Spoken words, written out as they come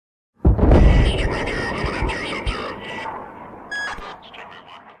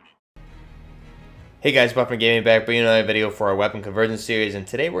Hey guys, Buffman Gaming back, bringing another video for our weapon conversion series, and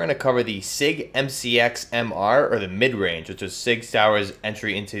today we're going to cover the SIG MCX-MR, or the mid-range, which was SIG Sauer's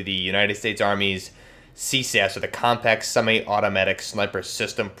entry into the United States Army's CSASS, or the Compact Semi-Automatic Sniper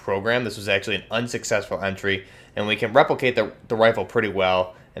System program. This was actually an unsuccessful entry, and we can replicate the rifle pretty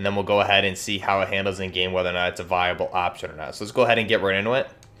well, and then we'll go ahead and see how it handles in game, whether or not it's a viable option or not. So let's go ahead and get right into it.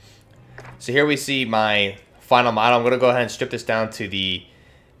 So here we see my final model. I'm going to go ahead and strip this down to the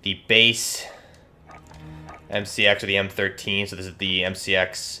base MCX or the M13. So this is the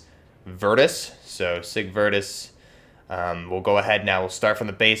MCX Virtus. So SIG Virtus. We'll go ahead now. We'll start from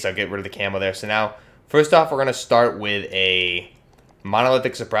the base. I'll get rid of the camo there. So now, first off, we're going to start with a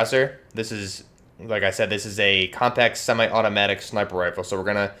monolithic suppressor. This is, like I said, this is a compact semi-automatic sniper rifle. So we're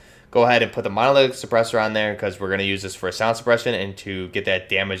going to go ahead and put the monolithic suppressor on there because we're going to use this for sound suppression and to get that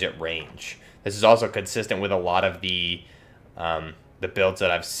damage at range. This is also consistent with a lot of the builds that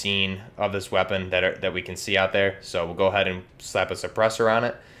I've seen of this weapon that we can see out there. So we'll go ahead and slap a suppressor on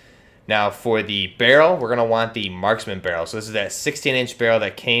it. Now for the barrel, we're going to want the marksman barrel. So this is that 16-inch barrel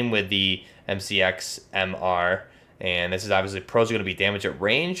that came with the MCX-MR. And this is obviously pros are going to be damage at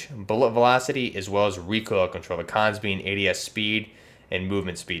range, bullet velocity, as well as recoil control. The cons being ADS speed and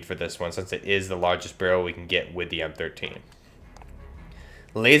movement speed for this one, since it is the largest barrel we can get with the M13.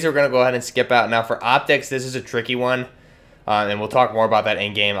 Laser, we're going to go ahead and skip out. Now for optics, this is a tricky one. And we'll talk more about that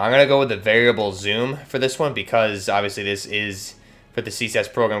in game. I'm going to go with the variable zoom for this one because obviously this is for the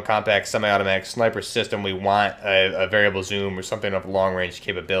CSASS program compact semi-automatic sniper system. We want a variable zoom or something of long range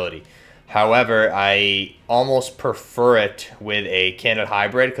capability. However, I almost prefer it with a candid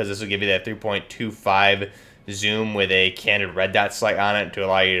hybrid because this will give you that 3.25 zoom with a candid red dot sight on it to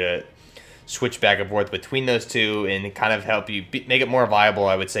allow you to switch back and forth between those two and kind of help you make it more viable,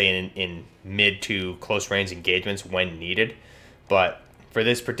 I would say, in mid to close range engagements when needed. But for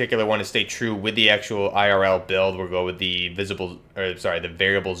this particular one, to stay true with the actual IRL build, we'll go with the the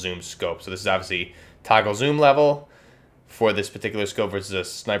variable zoom scope. So this is obviously toggle zoom level for this particular scope versus a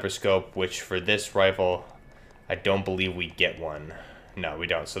sniper scope, which for this rifle, I don't believe we get one. No, we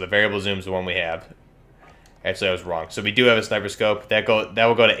don't. So the variable zoom is the one we have. Actually, I was wrong. So we do have a sniper scope. That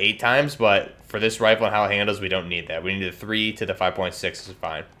will go to 8 times, but for this rifle and how it handles, we don't need that. We need the 3 to the 5.6 is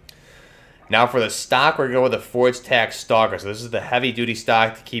fine. Now for the stock, we're going to go with the Forged Tack Stalker. So this is the heavy-duty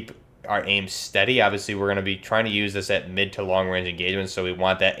stock to keep our aim steady. Obviously, we're going to be trying to use this at mid to long-range engagements, so we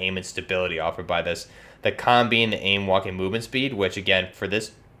want that aim and stability offered by this. The con being the aim, walking, movement speed, which, again, for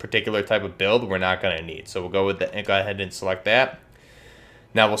this particular type of build, we're not going to need. So we'll go ahead and select that.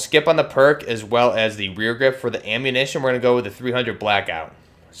 Now we'll skip on the perk as well as the rear grip. For the ammunition, we're going to go with the 300 blackout.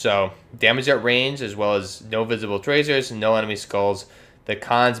 So damage at range as well as no visible tracers, no enemy skulls. The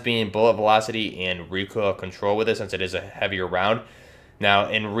cons being bullet velocity and recoil control with it since it is a heavier round. Now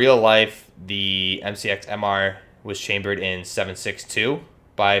in real life, the MCX-MR was chambered in 7.62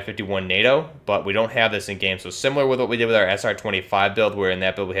 by 51 NATO, but we don't have this in game. So similar with what we did with our SR25 build, where in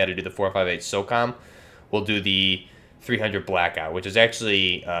that build we had to do the 4.58 SOCOM, we'll do the 300 blackout, which is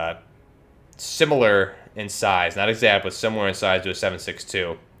actually similar in size, not exact, but similar in size to a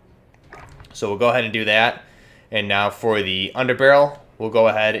 7.62. So we'll go ahead and do that. And now for the underbarrel, we'll go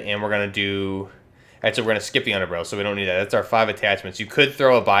ahead and we're going to do... Actually, we're going to skip the underbarrel, so we don't need that. That's our 5 attachments. You could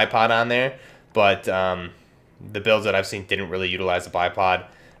throw a bipod on there, but the builds that I've seen didn't really utilize the bipod,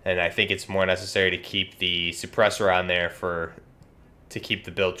 and I think it's more necessary to keep the suppressor on there to keep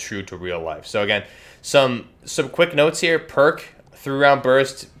the build true to real life. So again, some quick notes here. Perk, 3-round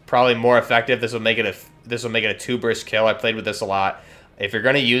burst, probably more effective. This will make it a 2-burst kill. I played with this a lot. If you're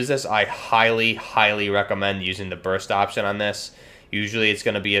going to use this, I highly, highly recommend using the burst option on this. Usually it's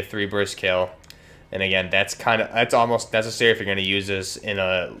going to be a 3-burst kill. And again, that's almost necessary if you're going to use this in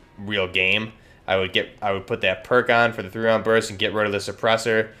a real game. I would put that perk on for the 3-round burst and get rid of the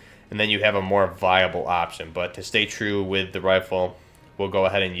suppressor, and then you have a more viable option. But to stay true with the rifle, we'll go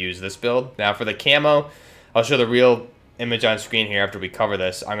ahead and use this build. Now for the camo, I'll show the real image on screen here after we cover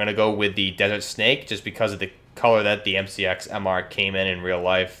this. I'm going to go with the Desert Snake just because of the color that the MCX-MR came in real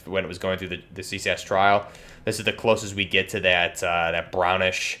life when it was going through the CSASS trial. This is the closest we get to that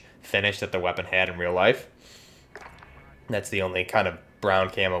brownish finish that the weapon had in real life. That's the only kind of brown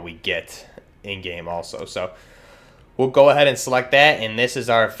camo we get in game also. So we'll go ahead and select that, and this is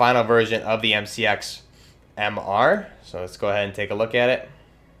our final version of the MCX-MR. So let's go ahead and take a look at it.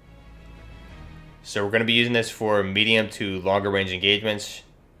 So we're going to be using this for medium to longer range engagements.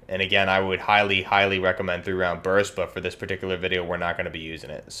 And again, I would highly, highly recommend 3-round burst, but for this particular video, we're not going to be using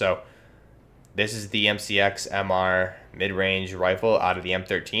it. So this is the MCX-MR mid-range rifle out of the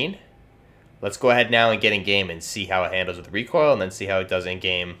M13. Let's go ahead now and get in game and see how it handles with recoil, and then see how it does in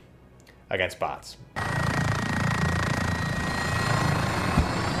game against bots.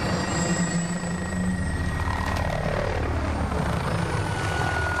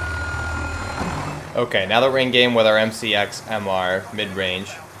 Okay, now that we're in game with our MCX-MR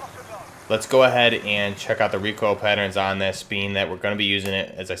mid-range, let's go ahead and check out the recoil patterns on this, being that we're going to be using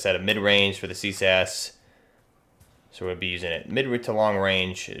it, as I said, at mid-range for the CSASS. So we'll be using it mid to long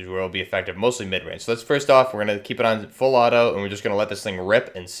range, is where it'll be effective, mostly mid-range. So let's first off, we're going to keep it on full auto, and we're just going to let this thing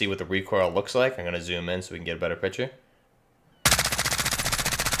rip and see what the recoil looks like. I'm going to zoom in so we can get a better picture.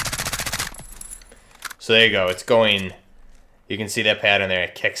 So there you go. It's going, you can see that pattern there.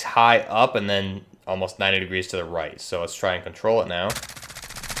 It kicks high up and then almost 90 degrees to the right. So let's try and control it now.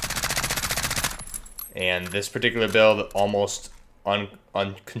 And this particular build, almost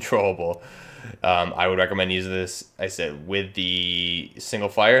uncontrollable. I would recommend using this, I said, with the single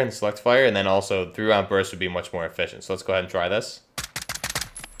fire and select fire, and then also 3-round burst would be much more efficient. So let's go ahead and try this.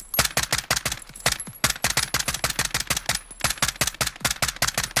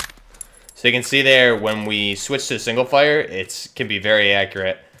 So you can see there, when we switch to single fire, it can be very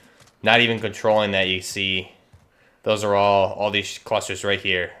accurate. Not even controlling that, you see those are all these clusters right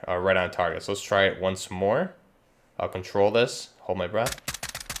here are right on target. So let's try it once more. I'll control this, hold my breath.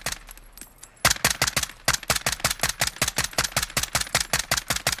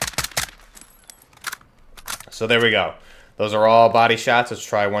 So there we go. Those are all body shots. Let's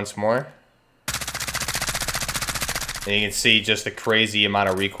try once more. And you can see just the crazy amount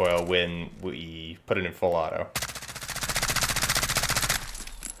of recoil when we put it in full auto.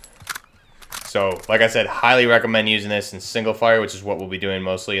 So, like I said, highly recommend using this in single fire, which is what we'll be doing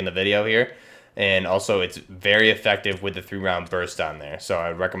mostly in the video here. And also, it's very effective with the 3-round burst on there. So, I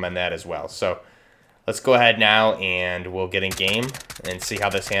would recommend that as well. So, let's go ahead now and we'll get in game and see how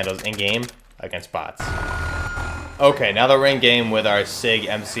this handles in game against bots. Okay, now that we're in game with our SIG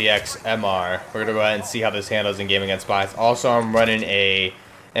MCX-MR, we're going to go ahead and see how this handles in game against bots. Also, I'm running a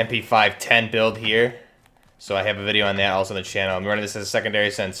MP510 build here. So, I have a video on that also on the channel. I'm running this as a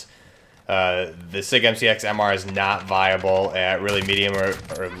secondary since the SIG MCX-MR is not viable at really medium or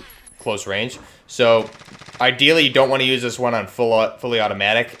close range. So ideally you don't want to use this one on fully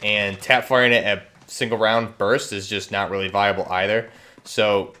automatic, and tap firing it at single round burst is just not really viable either.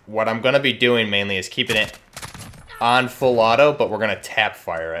 So what I'm going to be doing mainly is keeping it on full auto, but we're going to tap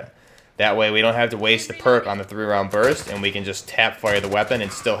fire it. That way we don't have to waste the perk on the 3-round burst, and we can just tap fire the weapon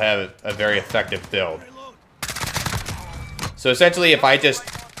and still have a very effective build. So essentially, if I just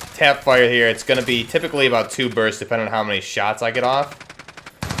tap fire here, it's going to be typically about 2 bursts depending on how many shots I get off.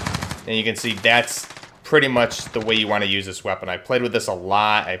 And you can see that's pretty much the way you want to use this weapon. I played with this a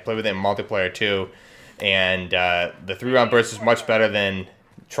lot. I played with it in multiplayer too. And the 3-round burst is much better than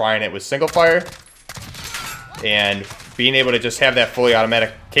trying it with single fire. And being able to just have that fully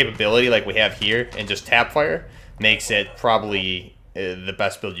automatic capability like we have here and just tap fire makes it probably the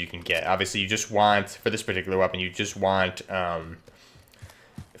best build you can get. Obviously, you just want, for this particular weapon, you just want,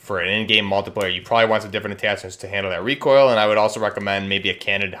 for an in-game multiplayer, you probably want some different attachments to handle that recoil, and I would also recommend maybe a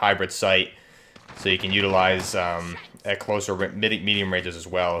cannoned hybrid sight so you can utilize at closer medium ranges as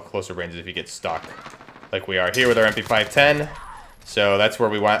well, closer ranges if you get stuck, like we are here with our MP510. So that's where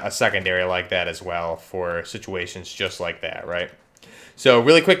we want a secondary like that as well for situations just like that, right? So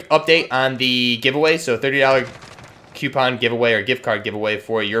really quick update on the giveaway. So $30 coupon giveaway or gift card giveaway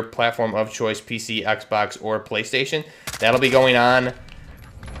for your platform of choice, PC, Xbox, or PlayStation. That'll be going on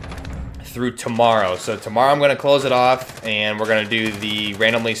through tomorrow. So tomorrow I'm going to close it off, and we're going to do the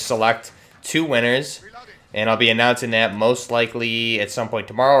randomly select 2 winners, and I'll be announcing that most likely at some point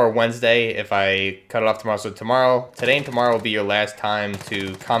tomorrow or Wednesday if I cut it off tomorrow. So today and tomorrow will be your last time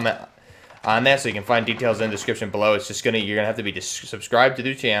to comment on that, so you can find details in the description below. It's just you're gonna have to be subscribed to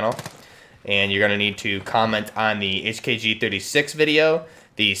the channel, and you're gonna need to comment on the HKG36 video,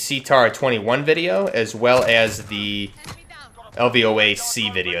 the CTAR 21 video, as well as the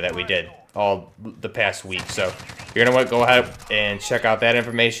LVOA-C video that we did all the past week. So you're gonna want to go ahead and check out that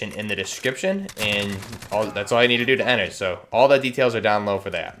information in the description, and that's all you need to do to enter. So all the details are down low for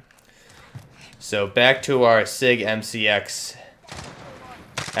that. So back to our SIG MCX-MR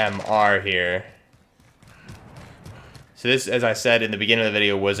here. So this, as I said in the beginning of the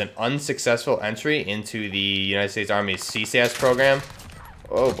video, was an unsuccessful entry into the United States Army's CSASS program.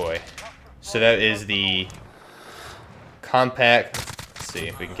 Oh boy. So that is the compact. Let's see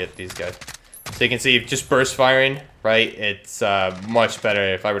if we can get these guys. So you can see just burst firing, right? It's much better.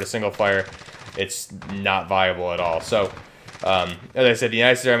 If I were to single fire, it's not viable at all. So as I said, the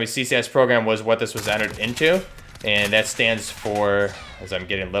United States Army CSASS program was what this was entered into, and that stands for, as I'm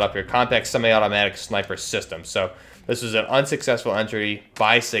getting lit up here, Compact Semi-Automatic Sniper System. So This was an unsuccessful entry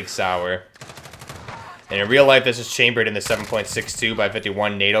by SIG Sauer. And in real life, this is chambered in the 7.62 by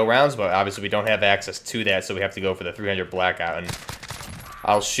 51 NATO rounds, but obviously we don't have access to that, so we have to go for the 300 blackout. And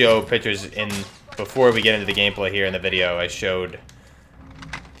I'll show pictures before we get into the gameplay here in the video. I showed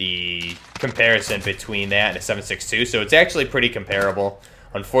the comparison between that and a 7.62, so it's actually pretty comparable.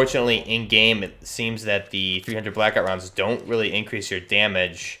 Unfortunately, in-game, it seems that the 300 blackout rounds don't really increase your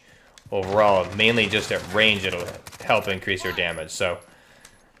damage overall. Mainly just at range, it'll help increase your damage, so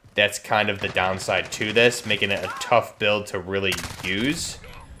that's kind of the downside to this, making it a tough build to really use.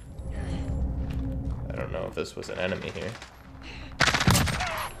 I don't know if this was an enemy here.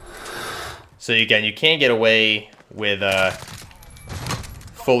 So again, you can't get away with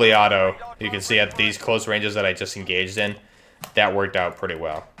fully auto. You can see at these close ranges that I just engaged in, that worked out pretty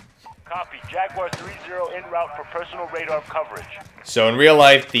well. Copy. Jaguar 3-0 en route for personal radar coverage. So in real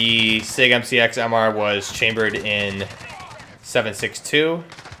life, the SIG MCX-MR was chambered in 7.62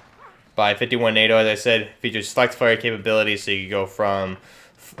 by 51 NATO, as I said. Features select fire capabilities, so you go from,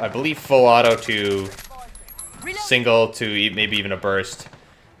 I believe, full auto to single to maybe even a burst.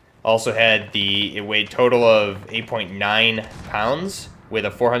 Also had it weighed total of 8.9 pounds with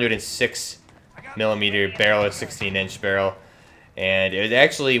a 406 millimeter barrel, a 16-inch barrel. And it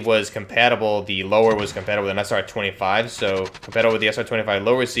actually was compatible, the lower was compatible with an SR-25, so compatible with the SR-25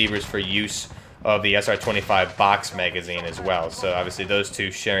 low receivers for use of the SR-25 box magazine as well. So obviously those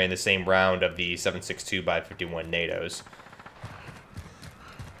two sharing the same round of the 7.62 by 51 NATOs.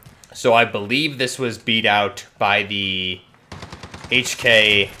 So I believe this was beat out by the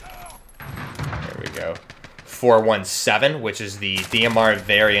HK, there we go, 417, which is the DMR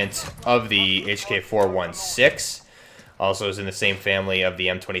variant of the HK 416. Also is in the same family of the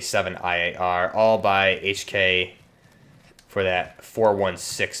M27 IAR, all by HK for that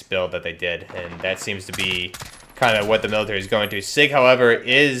 416 build that they did. And that seems to be kind of what the military is going to. SIG, however,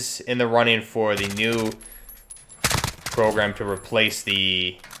 is in the running for the new program to replace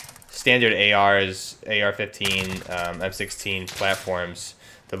the standard ARs, AR-15, M16 platforms.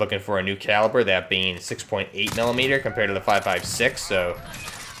 They're looking for a new caliber, that being 6.8 millimeter compared to the 5.56. So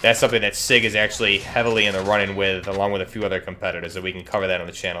that's something that SIG is actually heavily in the running with, along with a few other competitors, so we can cover that on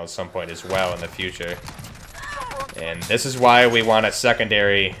the channel at some point as well in the future. And this is why we want a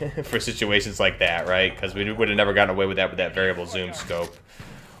secondary for situations like that, right? Because we would have never gotten away with that variable zoom scope,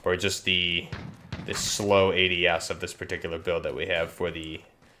 or just this slow ADS of this particular build that we have for the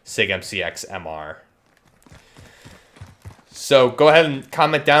SIG MCX-MR. So go ahead and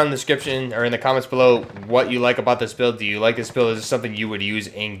comment down in the description or in the comments below what you like about this build. Do you like this build? Is this something you would use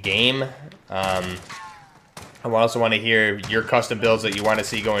in game? I also want to hear your custom builds that you want to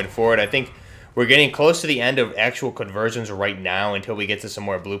see going forward. I think we're getting close to the end of actual conversions right now until we get to some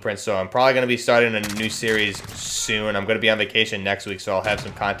more blueprints. So I'm probably going to be starting a new series soon. I'm going to be on vacation next week, so I'll have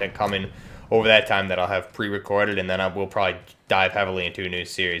some content coming over that time that I'll have pre-recorded, and then I will probably dive heavily into a new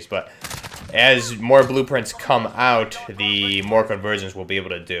series. But as more blueprints come out, the more conversions we'll be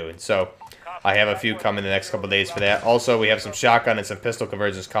able to do. And so I have a few coming the next couple of days for that. Also, we have some shotgun and some pistol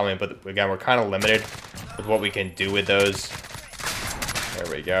conversions coming, but again, we're kind of limited with what we can do with those.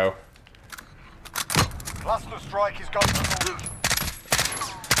 There we go. Cluster strike is going.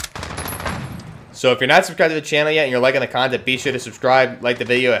 So if you're not subscribed to the channel yet and you're liking the content, be sure to subscribe, like the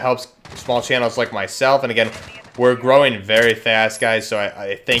video. It helps small channels like myself. And again, we're growing very fast, guys, so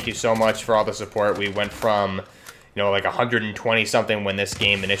I thank you so much for all the support. We went from, you know, like 120 something when this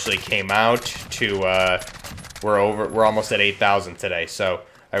game initially came out to we're almost at 8,000 today. So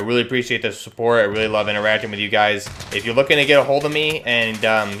I really appreciate the support. I really love interacting with you guys. If you're looking to get a hold of me and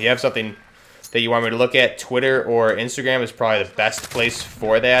you have something that you want me to look at, Twitter or Instagram is probably the best place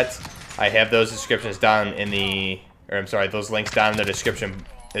for that. I have those descriptions down in those links down in the description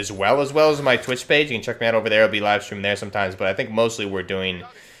as well as my Twitch page. You can check me out over there. I'll be live streaming there sometimes, but I think mostly we're doing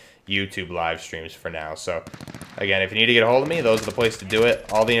YouTube live streams for now. So again, if you need to get a hold of me, those are the place to do it.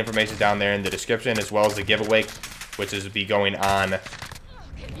 All the information is down there in the description, as well as the giveaway, which is be going on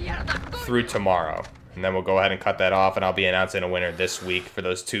through tomorrow. And then we'll go ahead and cut that off, and I'll be announcing a winner this week for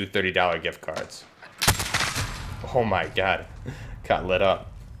those 2 $30 gift cards. Oh my god, got lit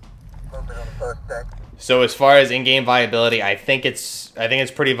up. So as far as in-game viability, I think it's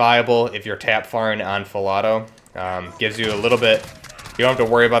pretty viable if you're tap firing on full auto. Gives you a little bit, you don't have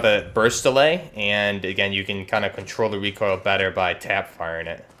to worry about the burst delay, and again, you can kind of control the recoil better by tap firing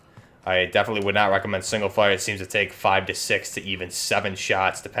it. I definitely would not recommend single fire. It seems to take 5 to 6 to even 7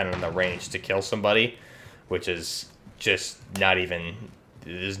 shots, depending on the range, to kill somebody, which is just not even,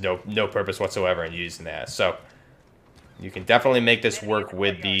 there's no purpose whatsoever in using that. So you can definitely make this work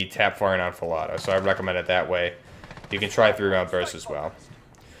with the tap firing on full auto. So I recommend it that way. You can try 3-round bursts as well.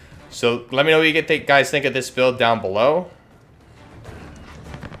 So let me know what you guys think of this build down below.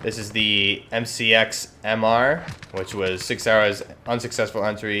 This is the MCX-MR, which was 6 hours unsuccessful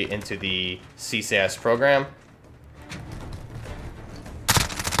entry into the CSASS program.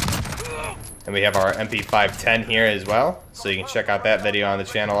 And we have our MP510 here as well, so you can check out that video on the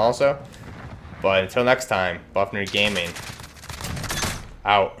channel also. But until next time, Buffner Gaming,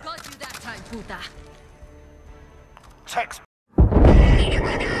 out. Text.